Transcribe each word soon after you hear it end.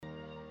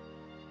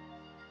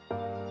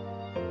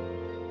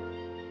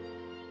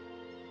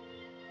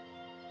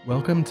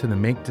Welcome to the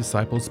Make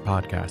Disciples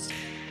podcast,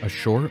 a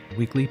short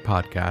weekly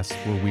podcast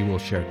where we will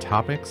share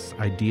topics,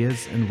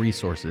 ideas, and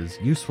resources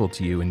useful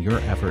to you in your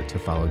effort to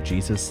follow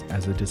Jesus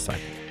as a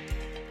disciple.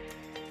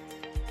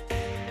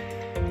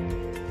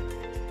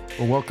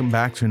 Well, welcome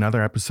back to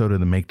another episode of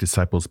the Make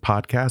Disciples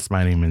podcast.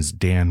 My name is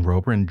Dan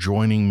Roeber, and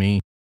joining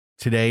me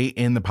today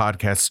in the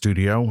podcast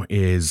studio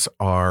is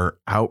our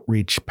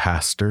outreach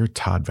pastor,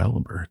 Todd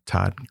Veleber.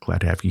 Todd,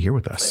 glad to have you here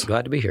with us.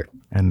 Glad to be here.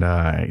 And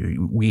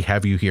we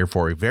have you here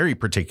for a very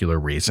particular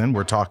reason.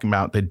 We're talking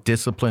about the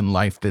disciplined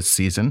life this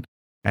season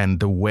and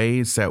the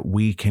ways that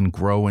we can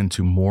grow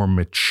into more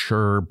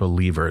mature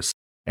believers.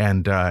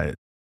 And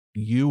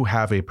you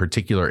have a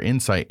particular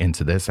insight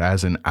into this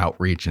as an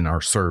outreach and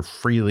our Serve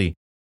Freely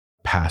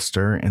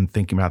pastor, and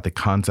thinking about the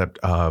concept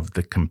of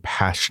the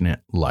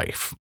compassionate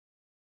life.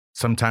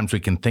 Sometimes we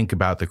can think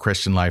about the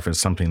Christian life as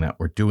something that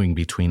we're doing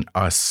between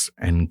us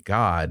and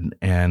God,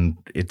 and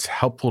it's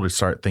helpful to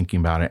start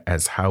thinking about it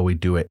as how we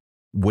do it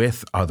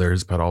with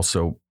others, but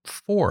also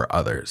for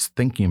others,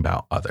 thinking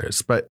about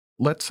others. But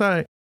let's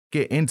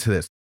get into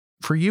this.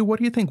 For you, what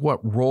do you think, what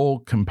role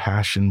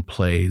compassion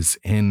plays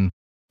in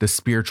the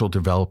spiritual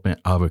development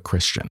of a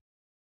Christian?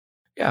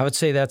 Yeah, I would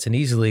say that's an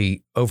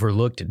easily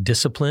overlooked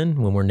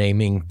discipline when we're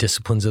naming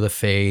disciplines of the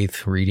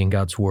faith, reading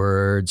God's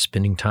word,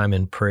 spending time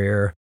in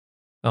prayer.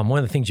 One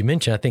of the things you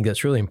mentioned, I think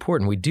that's really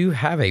important. We do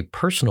have a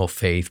personal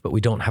faith, but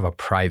we don't have a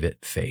private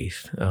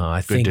faith.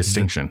 I think good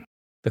distinction.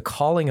 The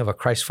calling of a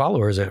Christ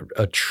follower is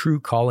a true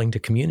calling to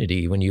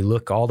community. When you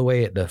look all the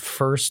way at the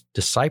first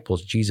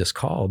disciples Jesus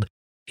called,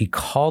 he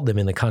called them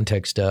in the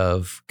context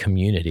of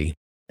community.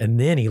 And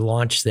then he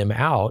launched them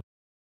out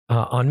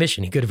on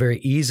mission. He could have very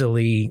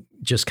easily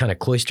just kind of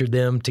cloistered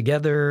them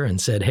together and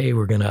said, hey,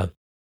 we're going to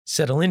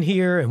settle in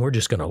here and we're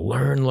just going to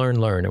learn,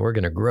 and we're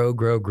going to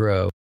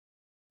grow.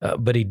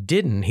 But he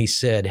didn't. He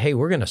said, hey,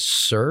 we're going to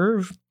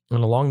serve,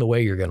 and along the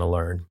way, you're going to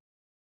learn.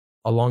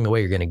 Along the way,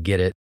 you're going to get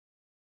it.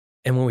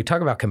 And when we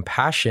talk about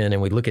compassion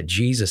and we look at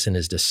Jesus and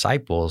his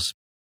disciples,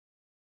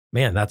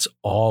 man, that's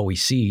all we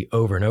see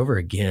over and over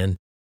again.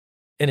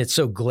 And it's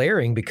so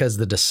glaring because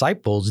the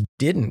disciples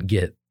didn't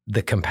get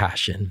the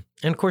compassion.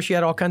 And of course, you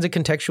had all kinds of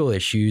contextual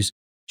issues,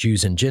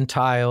 Jews and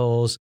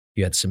Gentiles.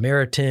 You had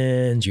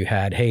Samaritans. You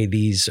had, hey,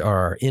 these are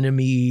our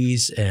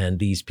enemies, and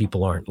these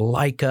people aren't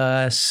like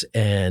us.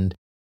 And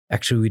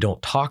actually, we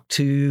don't talk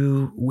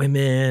to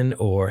women,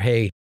 or,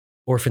 hey,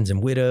 orphans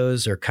and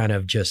widows are kind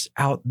of just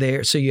out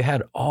there. So you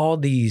had all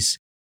these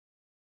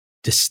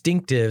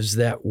distinctives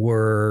that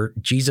were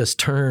Jesus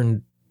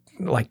turned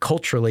like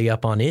culturally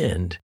up on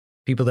end.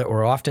 People that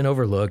were often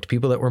overlooked,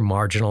 people that were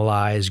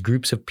marginalized,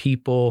 groups of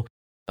people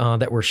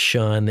that were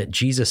shunned, that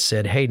Jesus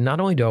said, hey, not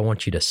only do I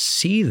want you to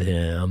see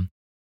them,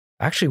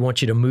 I actually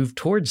want you to move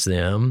towards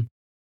them.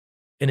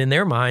 And in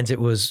their minds, it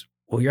was,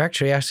 well, you're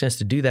actually asking us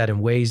to do that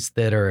in ways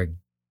that are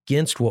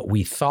against what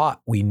we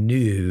thought we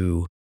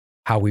knew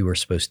how we were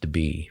supposed to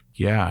be.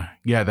 Yeah,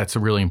 that's a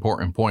really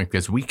important point,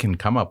 because we can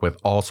come up with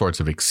all sorts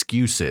of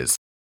excuses,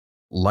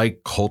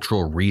 like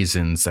cultural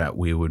reasons that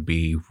we would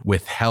be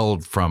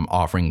withheld from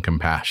offering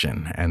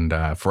compassion. And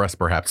for us,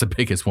 perhaps the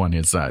biggest one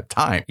is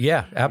time.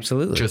 Yeah,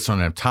 absolutely. Just don't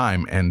have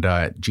time. And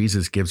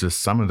Jesus gives us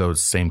some of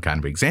those same kind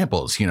of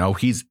examples. You know,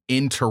 he's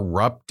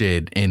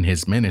interrupted in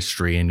his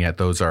ministry, and yet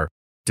those are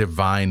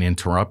divine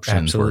interruptions.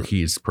 Absolutely. Where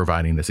he's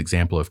providing this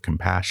example of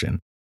compassion.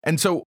 And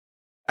so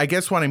I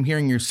guess what I'm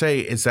hearing you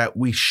say is that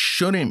we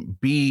shouldn't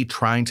be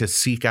trying to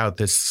seek out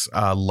this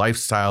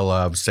lifestyle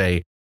of,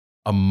 say,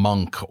 a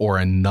monk or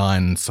a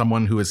nun,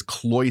 someone who is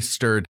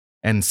cloistered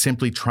and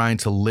simply trying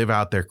to live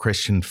out their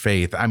Christian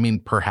faith. I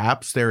mean,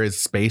 perhaps there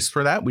is space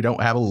for that. We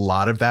don't have a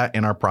lot of that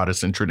in our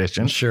Protestant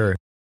tradition. Sure.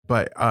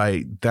 But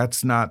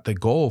that's not the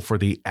goal for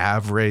the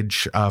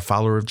average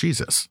follower of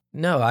Jesus.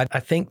 No, I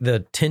think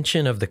the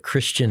tension of the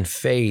Christian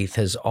faith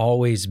has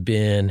always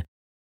been,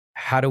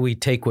 how do we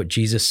take what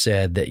Jesus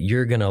said, that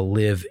you're going to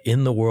live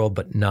in the world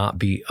but not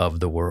be of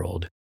the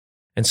world?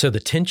 And so the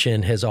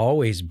tension has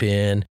always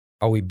been,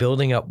 are we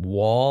building up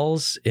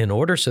walls in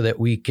order so that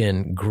we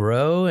can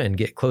grow and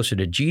get closer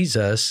to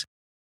Jesus?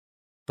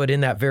 But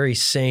in that very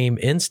same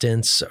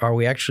instance, are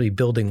we actually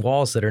building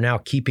walls that are now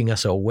keeping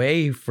us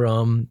away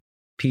from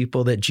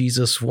people that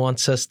Jesus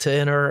wants us to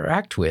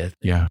interact with?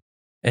 Yeah.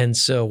 And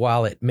so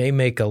while it may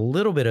make a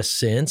little bit of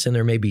sense, and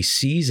there may be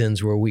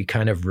seasons where we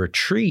kind of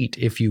retreat,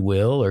 if you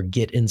will, or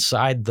get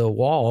inside the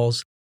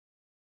walls,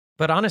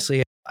 but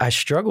honestly, I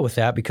struggle with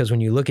that, because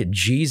when you look at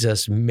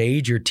Jesus'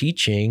 major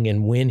teaching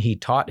and when he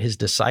taught his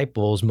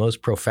disciples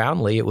most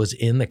profoundly, it was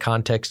in the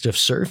context of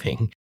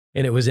serving,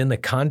 and it was in the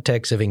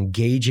context of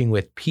engaging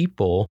with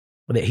people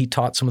that he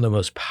taught some of the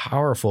most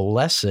powerful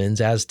lessons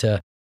as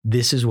to,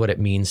 this is what it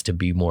means to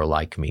be more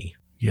like me.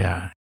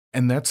 Yeah.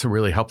 And that's a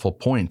really helpful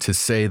point, to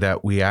say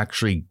that we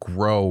actually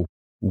grow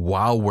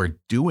while we're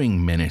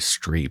doing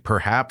ministry,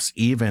 perhaps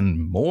even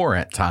more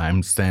at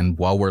times than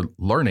while we're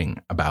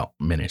learning about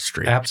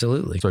ministry.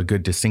 Absolutely. So a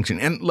good distinction.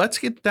 And let's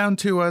get down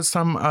to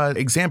some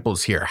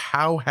examples here.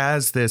 How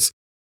has this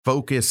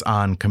focus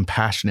on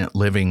compassionate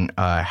living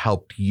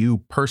helped you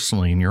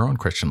personally in your own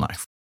Christian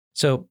life?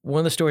 So one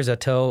of the stories I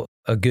tell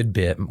a good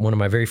bit, one of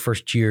my very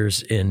first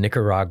years in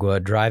Nicaragua,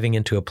 driving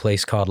into a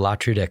place called La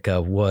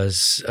Trideca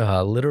was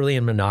literally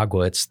in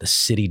Managua. It's the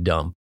city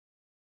dump.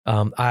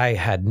 I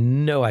had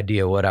no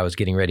idea what I was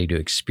getting ready to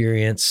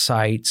experience.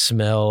 Sight,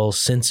 smell,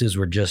 senses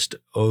were just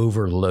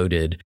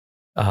overloaded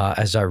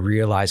as I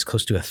realized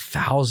close to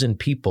 1,000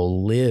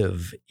 people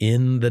live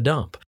in the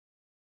dump.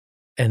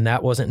 And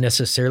that wasn't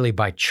necessarily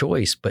by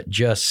choice, but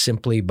just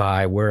simply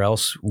by where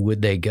else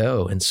would they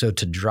go. And so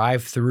to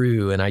drive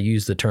through, and I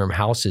use the term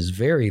houses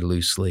very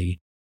loosely,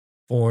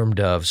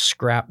 formed of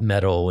scrap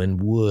metal and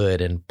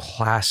wood and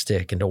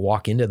plastic, and to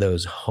walk into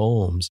those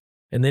homes,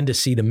 and then to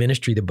see the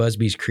ministry the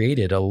Busbys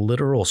created, a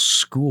literal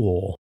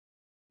school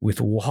with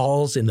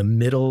walls in the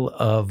middle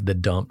of the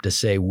dump to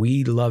say,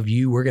 we love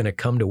you, we're going to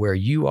come to where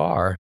you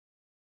are.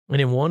 And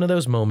in one of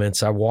those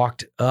moments, I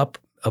walked up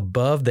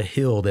above the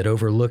hill that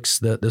overlooks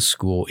the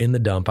school in the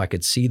dump. I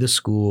could see the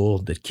school,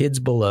 the kids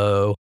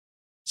below,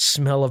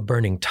 smell of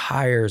burning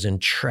tires and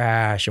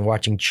trash, and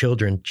watching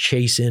children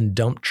chase in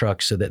dump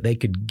trucks so that they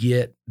could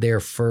get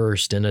there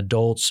first, and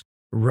adults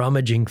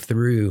rummaging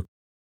through.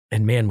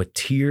 And man, with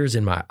tears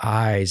in my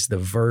eyes, the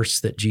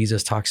verse that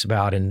Jesus talks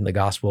about in the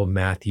Gospel of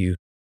Matthew,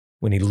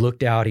 when he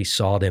looked out, he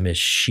saw them as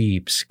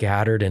sheep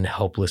scattered and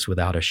helpless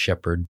without a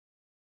shepherd.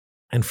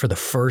 And for the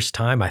first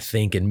time, I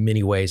think in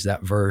many ways,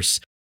 that verse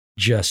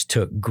just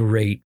took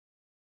great,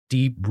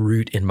 deep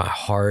root in my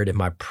heart. And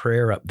my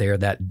prayer up there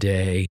that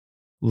day,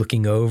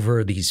 looking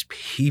over these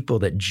people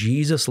that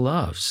Jesus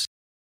loves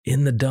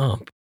in the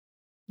dump,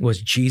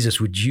 was,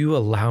 Jesus, would you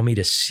allow me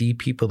to see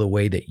people the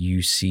way that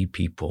you see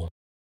people?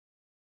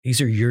 These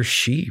are your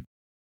sheep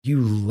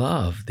you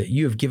love, that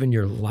you have given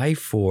your life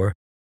for.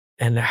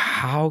 And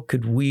how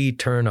could we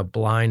turn a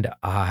blind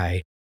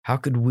eye? How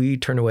could we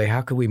turn away?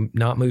 How could we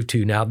not move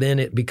to? Now, then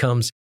it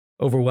becomes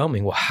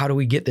overwhelming. Well, how do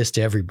we get this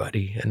to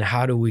everybody? And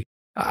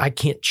I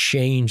can't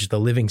change the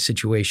living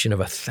situation of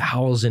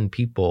 1,000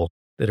 people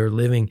that are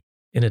living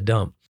in a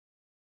dump.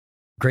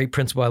 Great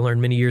principle I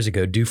learned many years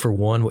ago: do for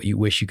one what you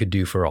wish you could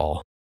do for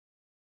all.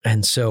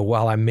 And so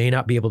while I may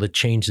not be able to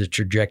change the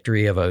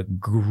trajectory of a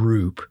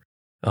group,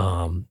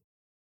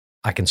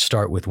 I can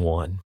start with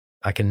one.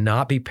 I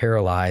cannot be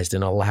paralyzed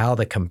and allow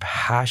the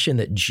compassion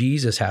that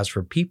Jesus has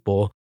for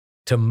people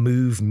to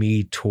move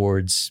me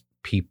towards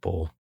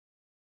people.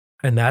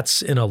 And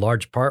that's in a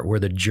large part where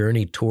the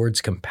journey towards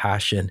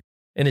compassion,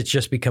 and it's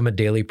just become a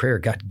daily prayer.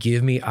 God,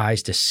 give me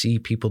eyes to see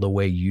people the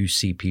way you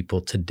see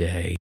people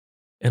today,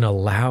 and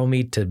allow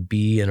me to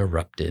be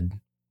interrupted.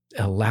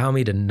 Allow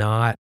me to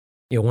not,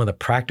 one of the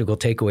practical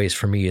takeaways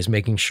for me is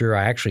making sure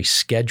I actually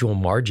schedule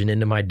margin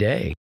into my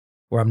day,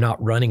 where I'm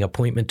not running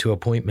appointment to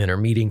appointment or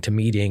meeting to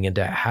meeting, and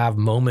to have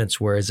moments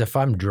where, as if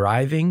I'm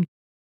driving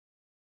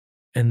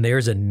and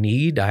there's a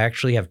need, I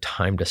actually have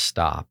time to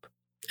stop.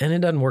 And it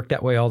doesn't work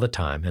that way all the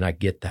time, and I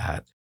get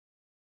that.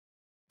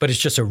 But it's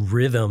just a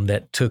rhythm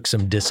that took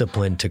some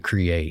discipline to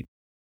create.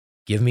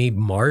 Give me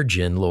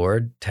margin,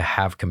 Lord, to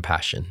have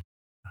compassion.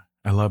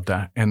 I love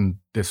that. And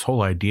this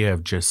whole idea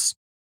of just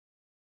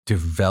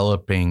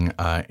developing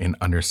an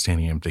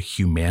understanding of the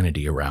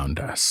humanity around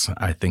us.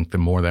 I think the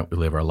more that we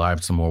live our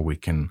lives, the more we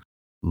can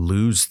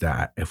lose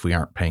that if we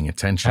aren't paying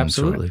attention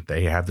Absolutely. to it.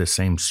 They have the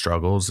same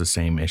struggles, the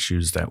same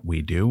issues that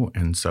we do.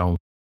 And so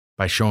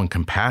by showing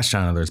compassion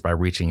on others, by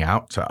reaching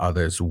out to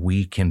others,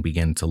 we can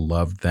begin to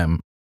love them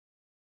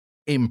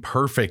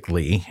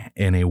imperfectly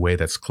in a way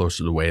that's close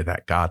to the way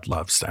that God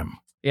loves them.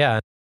 Yeah.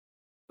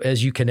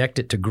 As you connect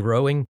it to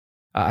growing,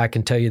 I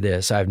can tell you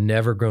this: I've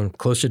never grown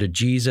closer to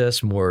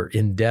Jesus, more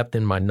in depth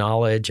in my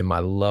knowledge and my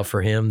love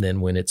for him than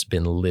when it's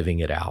been living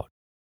it out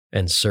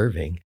and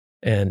serving.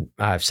 And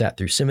I've sat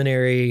through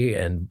seminary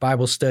and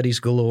Bible studies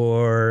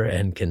galore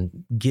and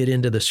can get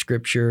into the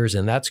scriptures,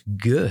 and that's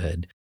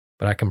good.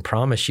 But I can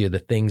promise you the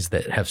things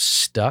that have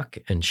stuck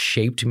and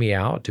shaped me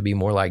out to be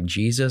more like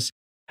Jesus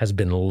has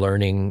been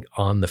learning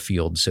on the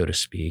field, so to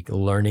speak,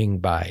 learning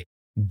by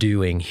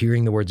doing,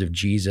 hearing the words of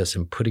Jesus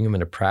and putting them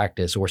into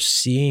practice, or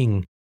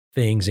seeing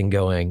things and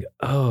going,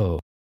 oh,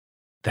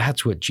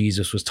 that's what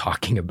Jesus was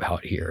talking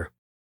about here.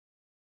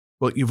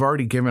 Well, you've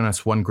already given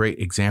us one great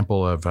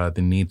example of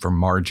the need for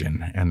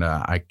margin, and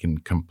I can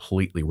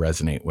completely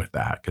resonate with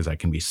that because I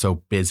can be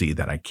so busy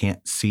that I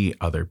can't see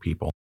other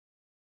people.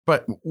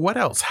 But what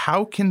else?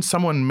 How can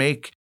someone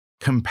make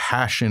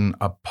compassion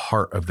a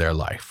part of their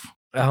life?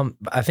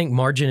 I think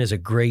margin is a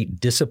great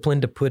discipline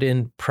to put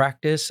in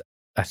practice.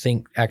 I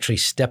think actually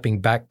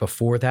stepping back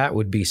before that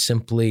would be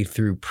simply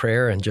through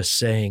prayer and just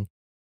saying,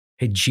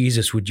 hey,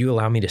 Jesus, would you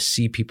allow me to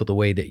see people the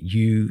way that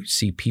you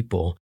see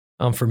people?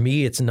 For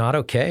me, it's not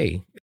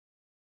okay,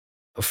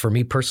 for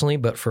me personally,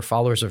 but for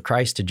followers of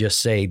Christ to just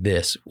say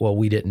this, well,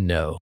 we didn't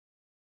know.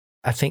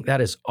 I think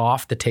that is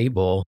off the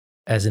table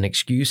as an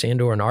excuse and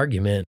or an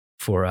argument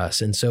for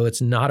us. And so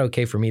it's not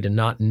okay for me to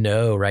not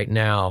know right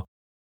now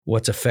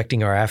what's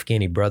affecting our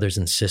Afghani brothers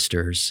and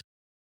sisters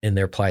in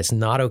their plight. It's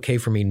not okay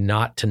for me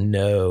not to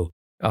know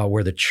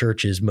where the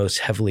church is most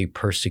heavily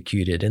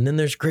persecuted. And then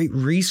there's great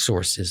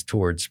resources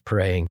towards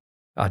praying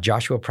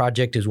Joshua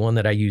Project is one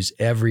that I use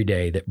every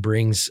day that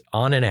brings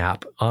on an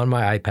app on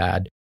my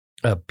iPad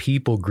a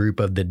people group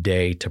of the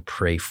day to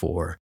pray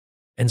for.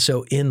 And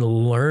so in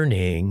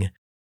learning,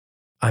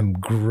 I'm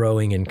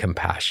growing in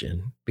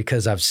compassion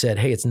because I've said,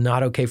 hey, it's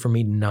not okay for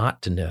me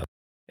not to know.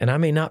 And I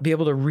may not be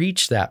able to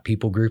reach that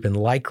people group, and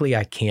likely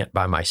I can't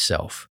by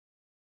myself.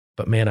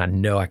 But man, I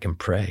know I can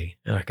pray,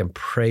 and I can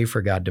pray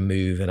for God to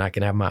move, and I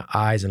can have my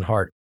eyes and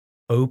heart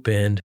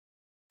opened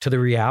to the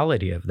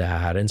reality of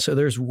that. And so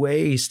there's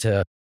ways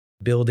to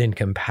build in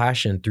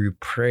compassion through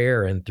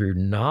prayer and through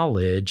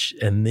knowledge,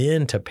 and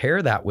then to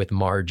pair that with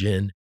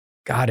margin.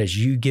 God, as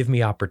you give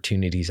me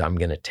opportunities, I'm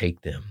going to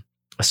take them,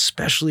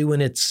 especially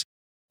when it's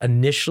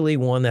initially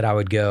one that I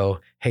would go,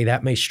 hey,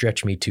 that may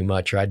stretch me too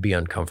much, or I'd be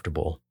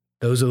uncomfortable.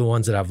 Those are the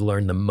ones that I've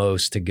learned the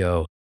most to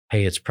go,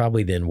 hey, it's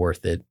probably then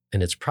worth it.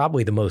 And it's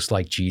probably the most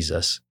like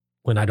Jesus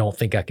when I don't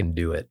think I can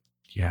do it.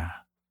 Yeah.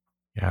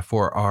 Yeah.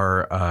 For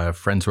our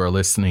friends who are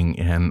listening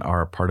and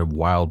are part of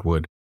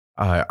Wildwood,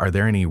 are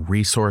there any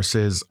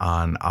resources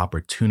on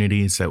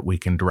opportunities that we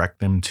can direct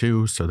them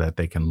to so that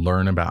they can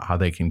learn about how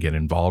they can get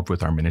involved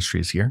with our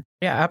ministries here?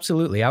 Yeah,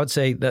 absolutely. I would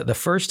say that the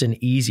first and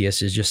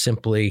easiest is just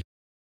simply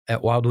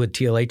at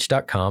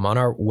wildwoodtlh.com on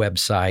our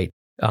website.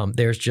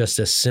 There's just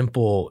a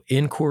simple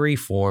inquiry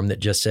form that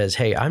just says,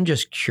 hey, I'm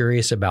just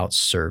curious about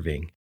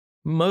serving.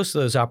 Most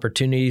of those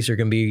opportunities are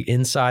going to be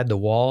inside the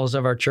walls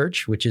of our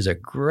church, which is a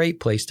great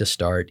place to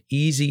start,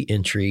 easy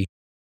entry.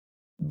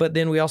 But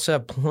then we also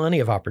have plenty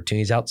of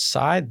opportunities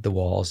outside the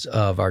walls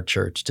of our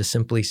church to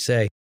simply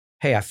say,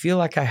 hey, I feel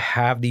like I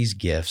have these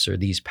gifts or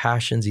these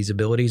passions, these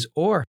abilities,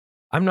 or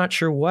I'm not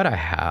sure what I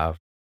have,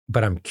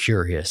 but I'm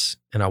curious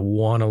and I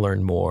want to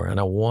learn more. And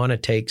I want to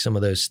take some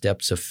of those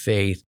steps of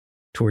faith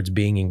towards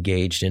being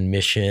engaged in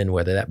mission,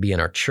 whether that be in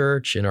our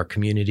church, in our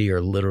community,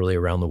 or literally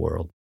around the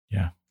world.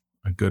 Yeah,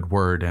 a good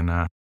word.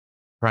 And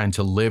trying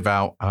to live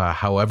out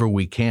however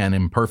we can,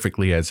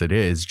 imperfectly as it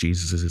is,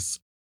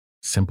 Jesus'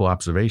 simple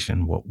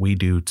observation, what we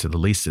do to the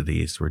least of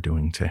these, we're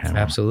doing to him.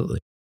 Absolutely.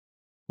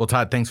 Well,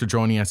 Todd, thanks for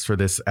joining us for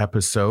this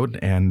episode.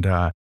 And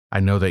I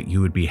know that you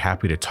would be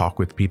happy to talk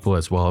with people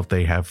as well if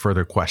they have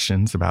further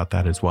questions about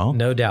that as well.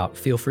 No doubt.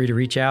 Feel free to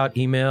reach out,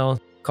 email,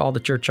 call the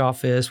church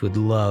office. Would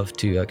love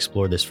to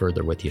explore this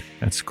further with you.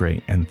 That's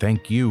great. And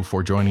thank you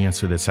for joining us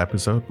for this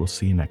episode. We'll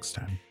see you next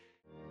time.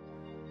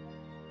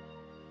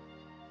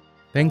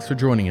 Thanks for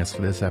joining us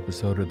for this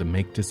episode of the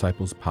Make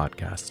Disciples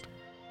podcast.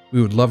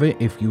 We would love it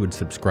if you would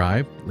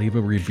subscribe, leave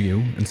a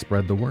review, and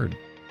spread the word.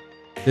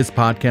 This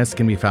podcast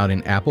can be found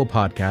in Apple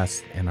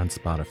Podcasts and on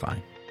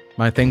Spotify.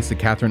 My thanks to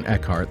Catherine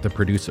Eckhart, the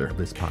producer of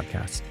this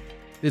podcast.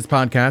 This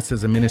podcast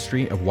is a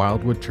ministry of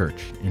Wildwood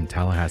Church in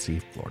Tallahassee,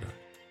 Florida.